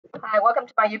Hi, welcome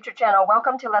to my YouTube channel.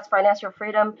 Welcome to Let's Finance Your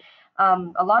Freedom.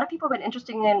 A lot of people have been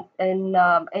interested in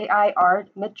AI art,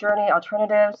 Midjourney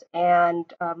alternatives,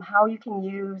 and how you can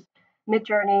use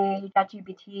Midjourney,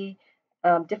 ChatGPT,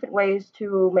 different ways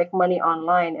to make money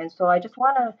online. And so I just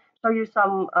want to show you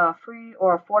some free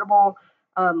or affordable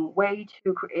way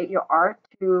to create your art,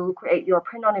 to create your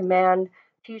print-on-demand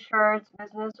T-shirts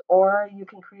business, or you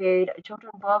can create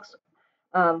children's books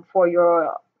for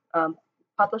your um,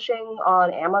 publishing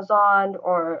on Amazon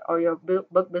or your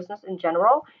book business in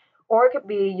general, or it could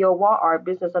be your wall art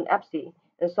business on Etsy.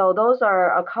 And so those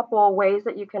are a couple ways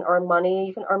that you can earn money.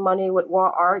 You can earn money with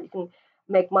wall art. You can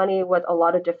make money with a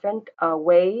lot of different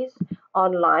ways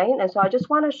online. And so I just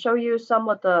want to show you some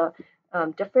of the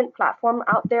different platform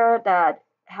out there that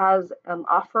has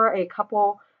offer a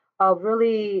couple of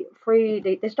really free.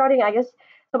 They're starting, I guess,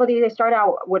 some of these they start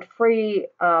out with free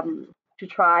to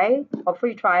try a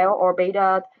free trial or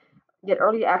beta, get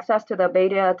early access to the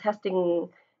beta testing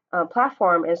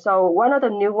platform. And so one of the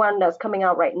new one that's coming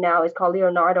out right now is called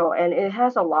Leonardo, and it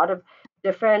has a lot of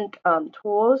different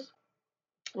tools.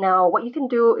 Now, what you can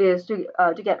do is to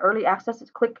get early access is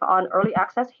click on early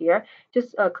access here.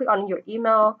 Just click on your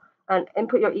email and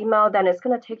input your email. Then it's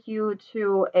going to take you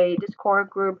to a Discord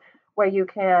group where you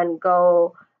can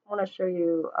go. I want to show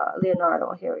you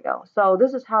Leonardo. Here we go. So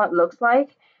this is how it looks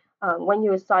like when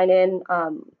you sign in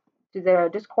to their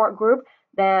Discord group.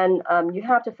 Then you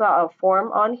have to fill out a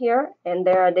form on here, and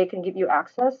there they can give you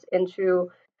access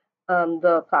into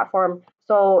the platform.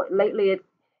 So lately,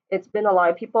 it's been a lot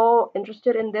of people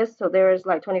interested in this. So there's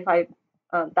like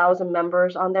 25,000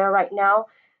 members on there right now.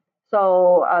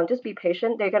 So just be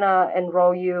patient. They're gonna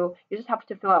enroll you. You just have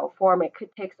to fill out a form. It could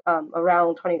take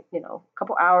around 20, a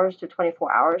couple hours to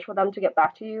 24 hours for them to get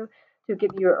back to you to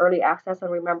give you early access.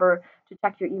 And remember to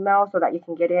check your email so that you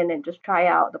can get in and just try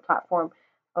out the platform.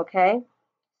 Okay.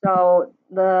 So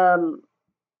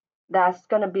that's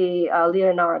gonna be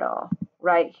Leonardo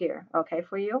right here. Okay,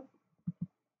 for you.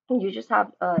 You just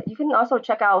have you can also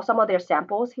check out some of their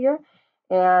samples here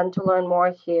and to learn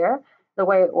more here the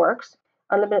way it works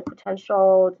unlimited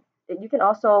potential. You can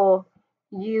also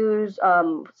use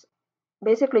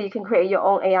basically you can create your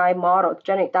own AI model to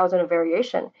generate thousands of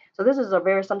variation. So this is a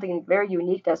very something very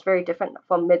unique that's very different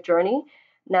from Midjourney.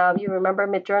 Now if you remember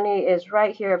Midjourney is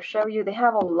right here. I've shown you they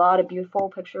have a lot of beautiful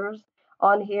pictures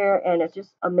on here and it's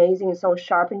just amazing, so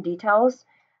sharp in details.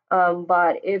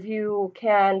 But if you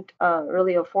can't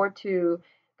really afford to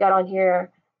get on here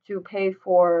to pay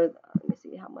for, let me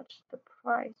see how much the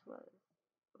price was.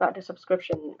 Got the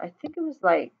subscription. I think it was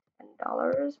like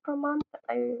 $10 per month.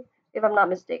 If I'm not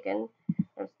mistaken.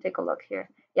 Let's take a look here.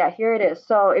 Yeah, here it is.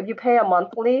 So if you pay a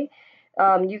monthly,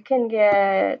 you can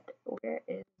get, where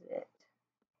is it?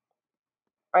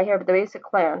 Right here, the basic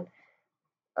plan.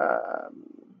 Um,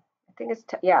 I think it's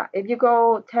yeah. If you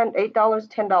go $8,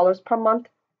 $10 per month,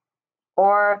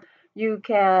 or you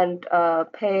can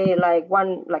pay like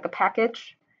like a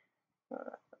package.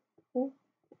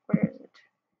 Where is it?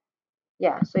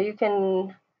 Yeah, so you can,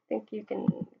 I think you can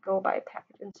go by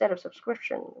package instead of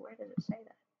subscription. Where does it say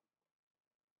that?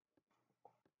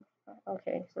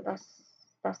 Okay, so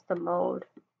that's the mode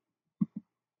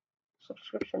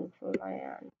subscription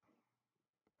plan.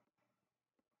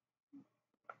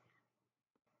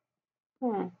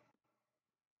 Hmm,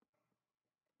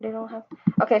 they don't have.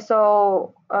 Okay,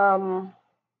 so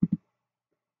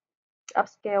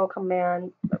upscale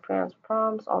command, plans,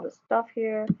 prompts, all this stuff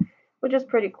here, which is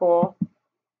pretty cool.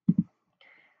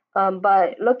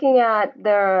 But looking at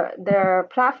their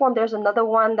platform, there's another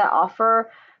one that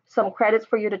offer some credits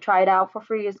for you to try it out for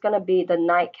free. It's gonna be the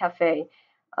Night Cafe.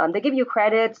 They give you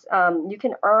credits. You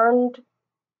can earn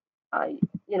uh,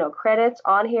 credits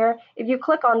on here. If you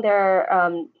click on their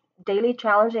daily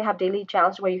challenge, they have daily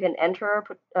challenge where you can enter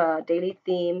daily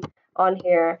theme on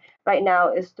here. Right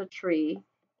now is the tree,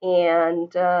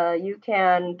 and you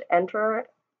can enter.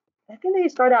 I think they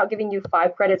start out giving you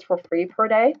 5 credits for free per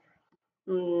day.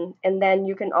 And then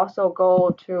you can also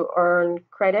go to earn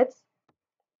credits.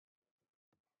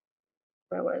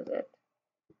 Where was it?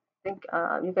 I think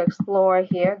you can explore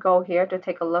here, go here to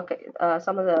take a look at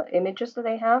some of the images that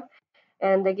they have.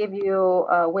 And they give you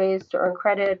ways to earn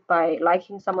credit by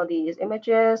liking some of these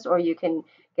images, or you can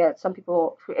get some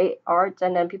people create art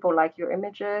and then people like your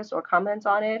images or comments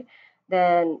on it,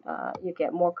 then you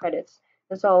get more credits.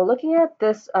 And so looking at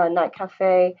this Night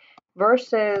Cafe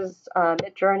versus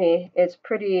Midjourney, it's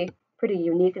pretty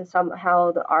unique and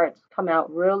somehow the arts come out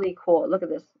really cool. Look at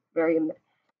this, very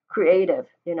creative.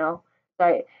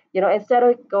 Like, instead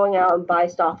of going out and buy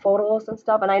stock photos and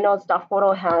stuff, and I know stock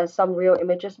photo has some real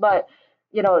images, but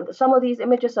some of these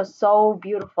images are so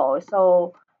beautiful,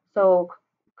 so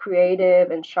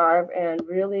creative and sharp and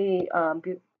really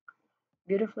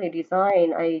beautifully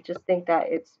designed. I just think that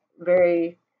it's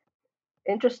very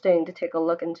interesting to take a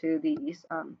look into these.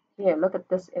 Here, look at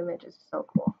this image. It's so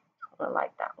cool. I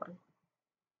like that one.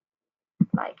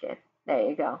 Like it. There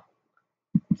you go.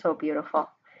 So beautiful.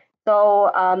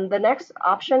 So the next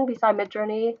option beside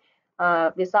Midjourney,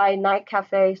 beside Night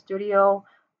Cafe Studio,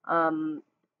 um,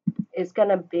 is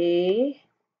gonna be,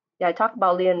 yeah, I talked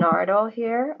about Leonardo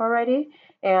here already,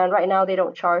 and right now they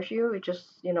don't charge you. It's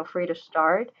just, free to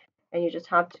start, and you just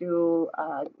have to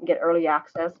get early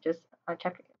access. Just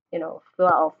check, fill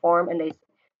out a form, and they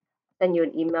send you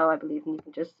an email, I believe, and you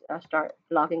can just start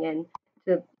logging in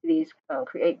to these,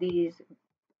 create these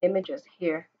images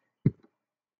here.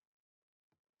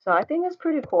 So I think it's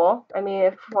pretty cool. I mean,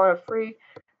 if for a free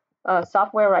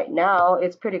software right now,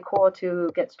 it's pretty cool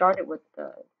to get started with.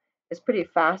 It's pretty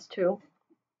fast too.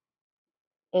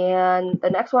 And the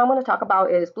next one I'm going to talk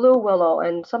about is Blue Willow,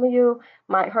 and some of you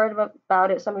might heard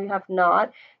about it, some of you have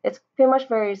not. It's pretty much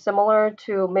very similar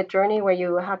to Midjourney, where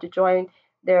you have to join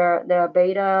their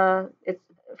beta. It's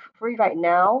free right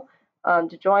now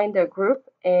to join their group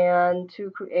and to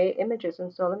create images.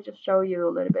 And so let me just show you a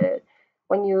little bit.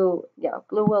 Yeah,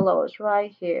 Blue Willow is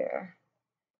right here.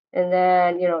 And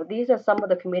then, these are some of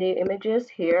the community images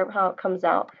here, how it comes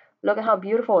out. Look at how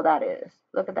beautiful that is.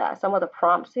 Look at that. Some of the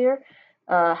prompts here.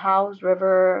 House,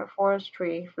 river, forest,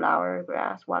 tree, flower,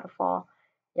 grass, waterfall.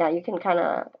 Yeah, you can kind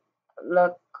of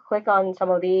click on some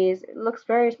of these. It looks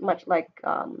very much like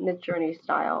Midjourney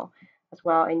style as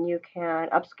well. And you can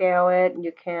upscale it.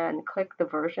 You can click the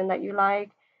version that you like,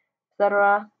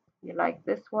 etc. You like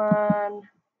this one,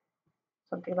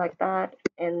 something like that.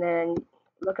 And then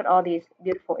look at all these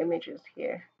beautiful images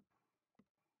here.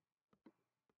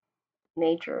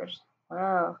 Natures.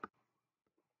 Wow.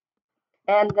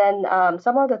 And then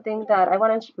some of the things that I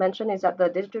want to mention is that the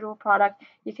digital product,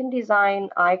 you can design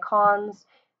icons,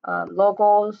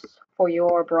 logos for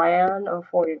your brand or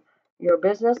for your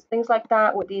business, things like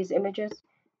that with these images.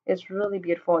 It's really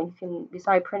beautiful. And you can,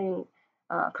 beside printing,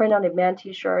 print on demand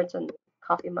t-shirts and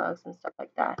coffee mugs and stuff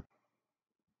like that.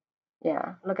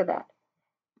 Yeah, look at that.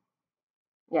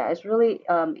 Yeah, it's really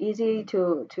easy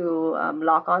to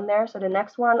lock on there. So the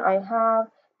next one I have,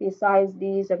 besides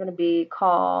these, are going to be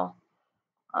called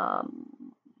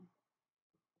um,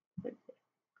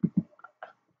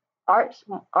 Art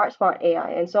Smart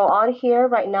AI. And so on here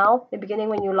right now, the beginning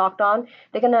when you logged on,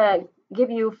 they're gonna give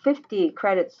you 50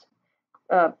 credits,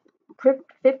 uh,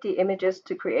 50 images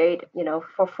to create,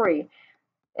 for free.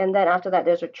 And then after that,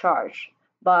 there's a charge.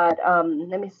 But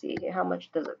let me see, how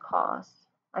much does it cost?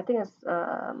 I think it's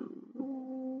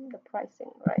the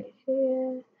pricing right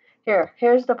here.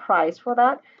 Here's the price for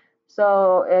that.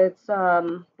 So it's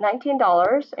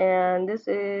 $19, and this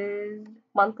is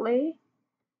monthly.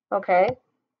 Okay,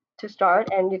 to start,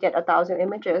 and you get 1,000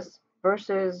 images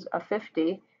versus a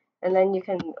 50, and then you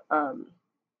can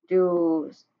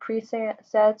do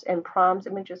presets and prompts,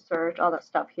 images search, all that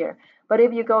stuff here. But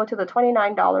if you go to the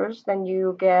 $29, then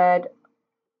you get,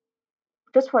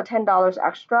 just for $10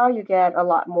 extra, you get a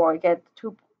lot more. You get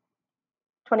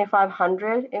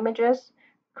 2,500 images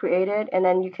created, and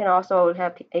then you can also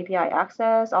have API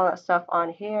access, all that stuff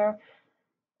on here.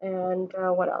 And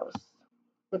what else?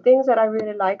 The things that I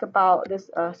really like about this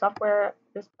software,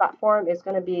 this platform, is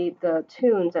going to be the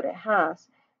tunes that it has.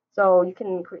 So you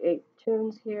can create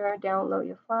tunes here, download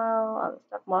your file, all the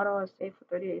stuff. Model is saved for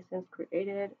 30 days since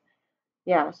created.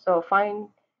 Yeah, so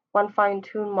one fine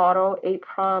tune model, 8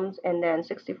 prompts, and then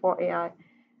 64 AI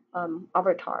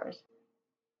avatars.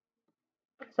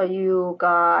 So you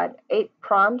got 8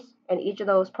 prompts, and each of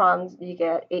those prompts you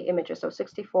get 8 images. So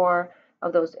 64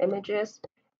 of those images,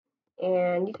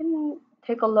 and you can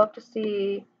take a look to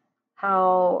see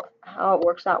how it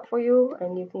works out for you,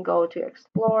 and you can go to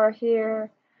explore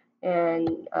here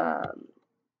and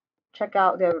check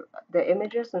out the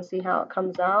images and see how it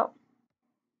comes out.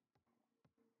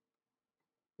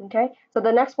 Okay, so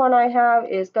the next one I have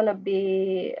is going to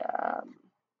be let's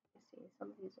see, some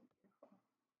of these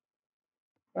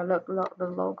are, yeah, look the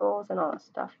logos and all that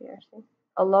stuff here. See,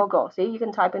 a logo. See, you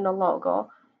can type in a logo,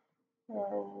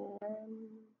 and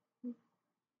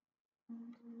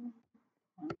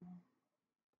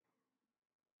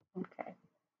okay.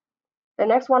 The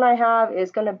next one I have is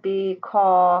going to be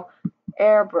called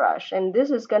Airbrush, and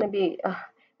this is going to be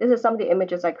this is some of the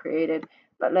images I created.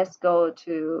 But let's go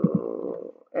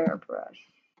to Airbrush.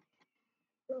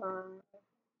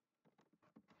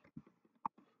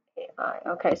 AI.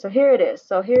 Okay, so here it is.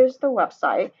 So here's the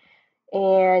website,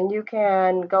 and you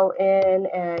can go in,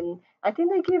 and I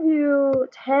think they give you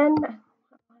 10. I want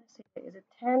to say, is it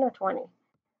 10 or 20?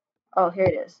 Oh, here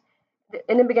it is.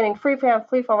 In the beginning, free plan,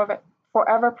 free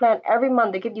forever plan. Every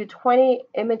month they give you 20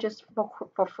 images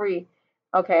for free.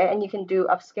 Okay, and you can do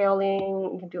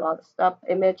upscaling, you can do all the stuff,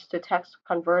 image to text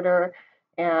converter,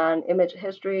 and image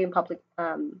history and public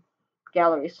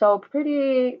gallery. So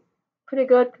pretty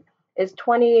good. It's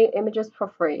 20 images for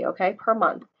free, okay, per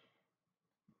month.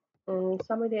 And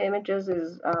some of the images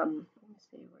is let me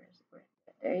see, where is it?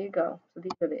 There you go. So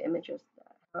these are the images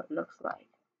that how it looks like.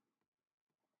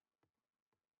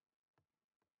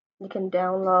 You can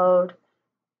download.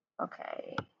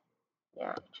 Okay,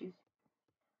 yeah, choose.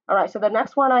 All right, so the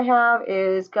next one I have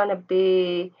is gonna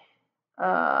be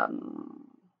um,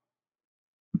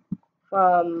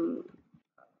 from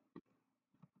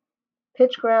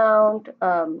PitchGround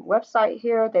website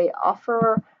here. They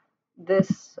offer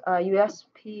this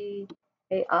USP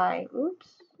AI. Oops,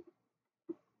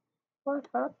 what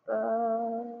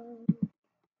happened?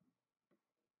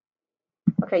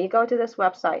 Okay, you go to this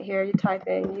website here. You type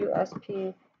in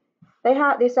USP.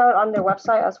 They sell it on their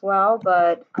website as well,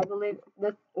 but I believe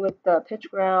that with the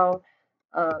PitchGround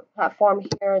platform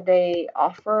here, they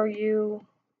offer you.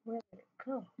 Where did it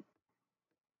go?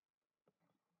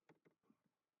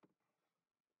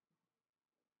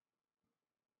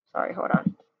 Sorry, hold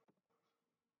on.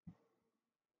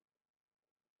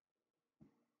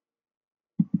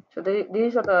 So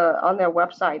these are the on their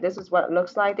website. This is what it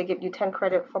looks like. They give you 10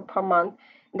 credit for per month.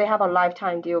 They have a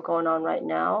lifetime deal going on right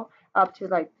now, up to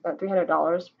like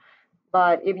 $300.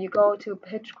 But if you go to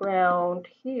PitchGround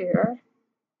here,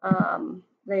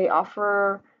 they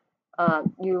offer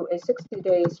you a 60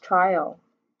 days trial,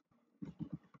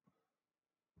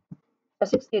 a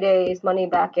 60 days money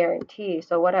back guarantee.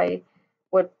 So what I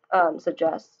would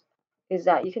suggest is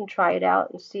that you can try it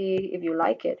out and see if you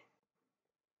like it.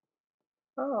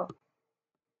 Oh,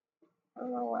 I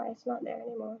don't know why it's not there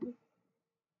anymore.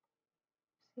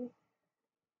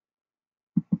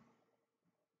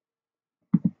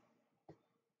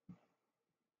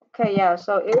 Okay, yeah.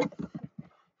 So if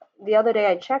the other day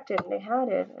I checked it and they had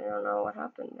it, I don't know what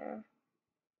happened there.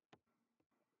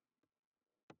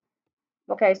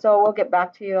 Okay, so we'll get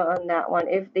back to you on that one.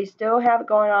 If they still have it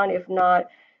going on, if not,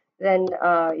 then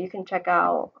you can check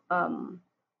out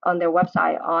on their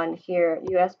website on here,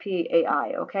 USP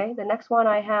AI. Okay, the next one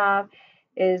I have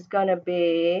is gonna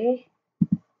be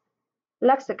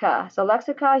Lexica. So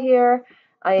Lexica here,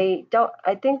 I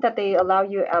think that they allow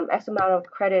you X amount of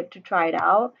credit to try it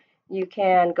out. You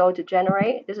can go to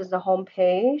generate. This is the home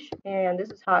page, and this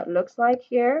is how it looks like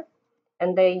here.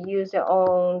 And they use their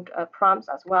own prompts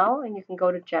as well. And you can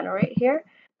go to generate here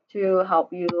to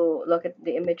help you look at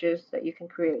the images that you can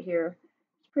create here.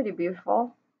 It's pretty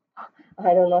beautiful.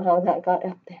 I don't know how that got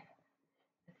up there.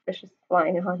 The fish is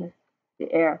flying on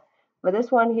the air. But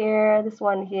this one here,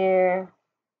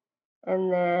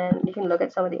 and then you can look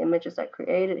at some of the images I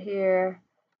created here,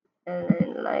 and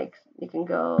then like you can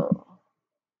go,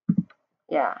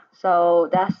 yeah. So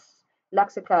that's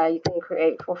Lexica you can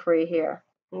create for free here.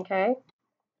 Okay.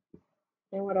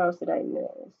 And what else did I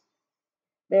miss?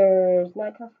 There's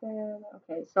Night Cafe.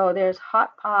 Okay, so there's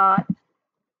Hot Pot.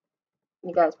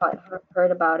 You guys probably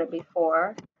heard about it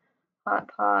before. Hot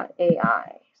Pot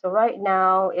AI. So right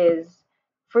now is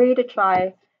free to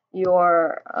try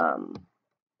your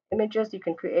images. You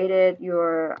can create it,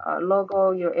 your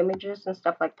logo, your images, and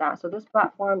stuff like that. So this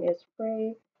platform is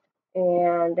free,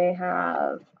 and they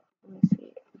have. Let me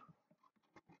see.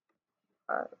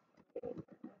 Uh,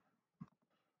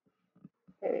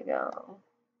 here we go.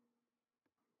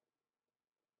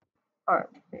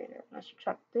 Art creator. Let's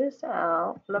check this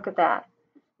out. Look at that.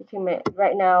 You can make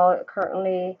right now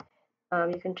currently.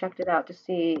 You can check it out to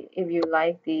see if you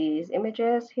like these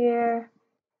images here.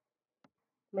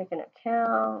 Make an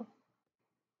account.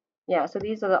 Yeah, so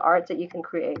these are the arts that you can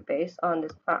create based on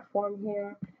this platform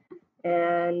here.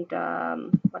 And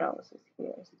what else is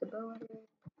here? Stability.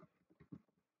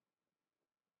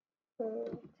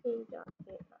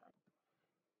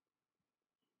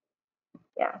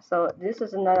 Yeah, so this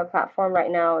is another platform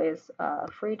right now is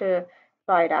free to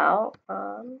try it out.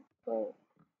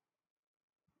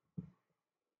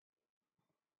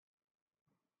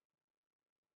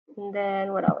 And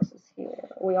then what else is here?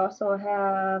 We also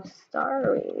have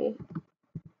Starry.ai.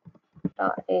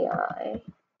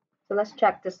 So let's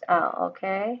check this out,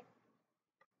 okay?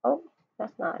 Oh,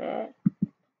 that's not it.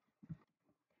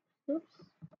 Oops.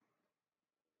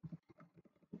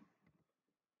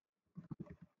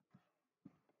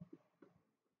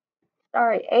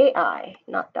 Sorry, AI,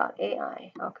 not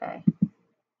 .ai. Okay.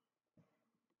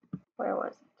 Where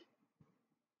was it?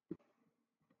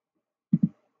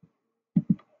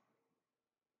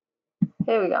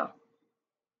 Here we go.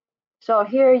 So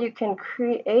here you can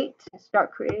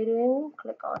start creating,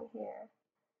 click on here.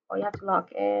 Oh, you have to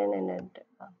log in and then,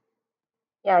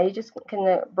 yeah, you just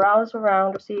can browse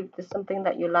around to see if there's something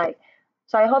that you like.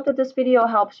 So I hope that this video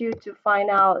helps you to find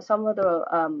out some of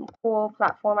the cool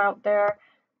platform out there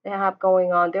they have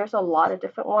going on. There's a lot of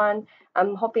different ones.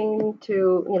 I'm hoping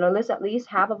to, list at least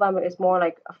half of them is more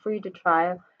like a free to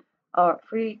try or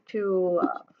free for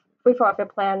a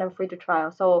plan and free to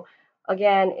trial. So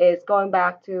again, it's going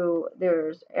back to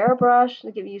there's Airbrush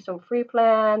to give you some free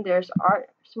plan. There's Art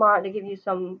Smart to give you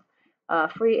some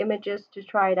free images to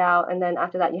try it out, and then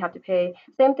after that you have to pay.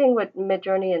 Same thing with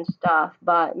Midjourney and stuff,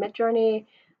 but Midjourney,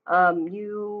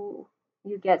 you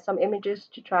get some images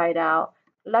to try it out.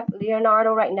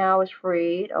 Leonardo right now is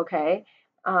free. Okay,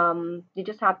 you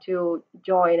just have to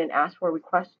join and ask for a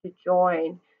request to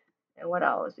join. And what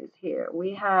else is here?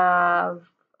 We have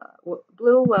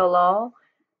Blue Willow.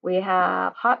 We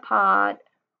have Hot Pot.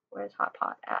 Where's Hot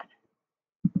Pot at?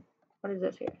 What is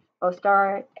this here? Oh,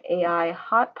 Star AI,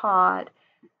 Hot Pot,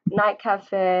 Night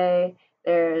Cafe.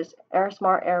 There's Air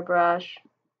Smart Airbrush,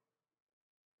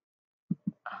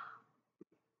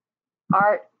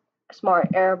 Art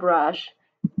Smart Airbrush,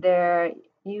 their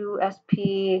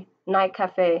USP Night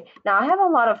Cafe. Now, I have a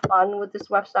lot of fun with this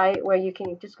website where you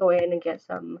can just go in and get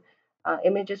some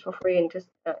images for free and just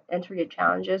enter your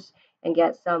challenges and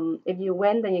get some. If you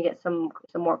win, then you get some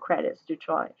more credits to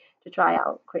try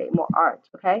out, create more art.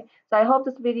 Okay, so I hope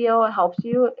this video helps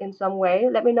you in some way.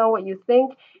 Let me know what you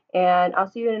think, and I'll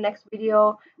see you in the next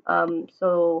video.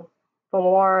 So for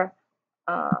more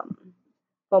um,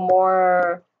 for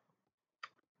more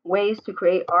ways to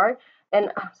create art. And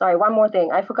sorry, one more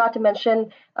thing I forgot to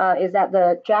mention is that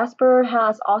the Jasper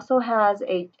also has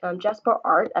a Jasper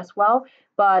art as well.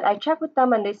 But I checked with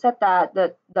them and they said that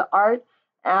the art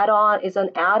add-on is an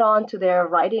add-on to their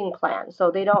writing plan.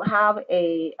 So they don't have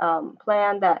a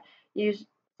plan that you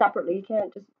separately. You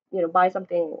can't just buy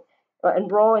something or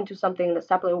enroll into something that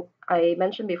separately. I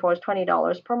mentioned before is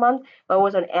 $20 per month, but it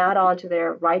was an add-on to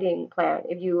their writing plan.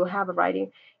 If you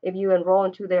enroll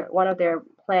into one of their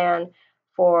plan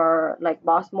for like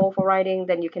Boss Mode for writing,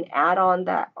 then you can add on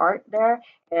that art there.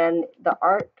 And the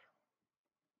art,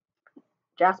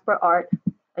 Jasper art,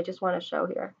 I just want to show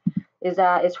here, is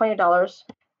that it's $20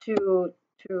 to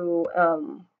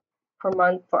per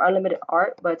month for unlimited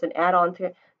art, but it's an add-on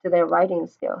to their writing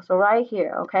skill. So right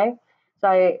here, okay. So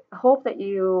I hope that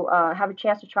you have a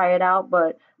chance to try it out.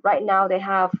 But right now they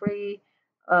have free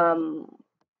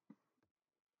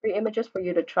images for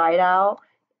you to try it out,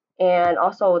 and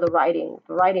also the writing.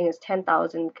 The writing is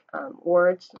 10,000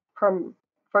 words per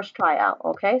first tryout.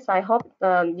 Okay, so I hope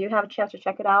you have a chance to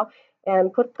check it out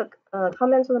and put the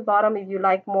comments on the bottom if you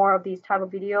like more of these type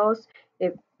of videos.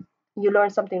 If you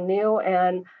learn something new,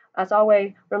 and as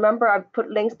always, remember I put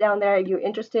links down there. If you're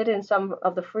interested in some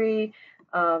of the free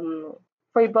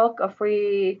book, a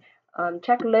free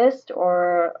checklist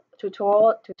or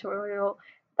tutorial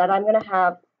that I'm gonna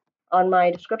have on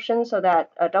my description, so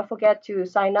that don't forget to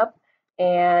sign up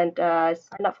and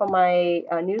sign up for my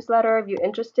newsletter if you're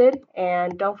interested,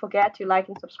 and don't forget to like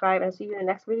and subscribe, and see you in the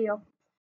next video.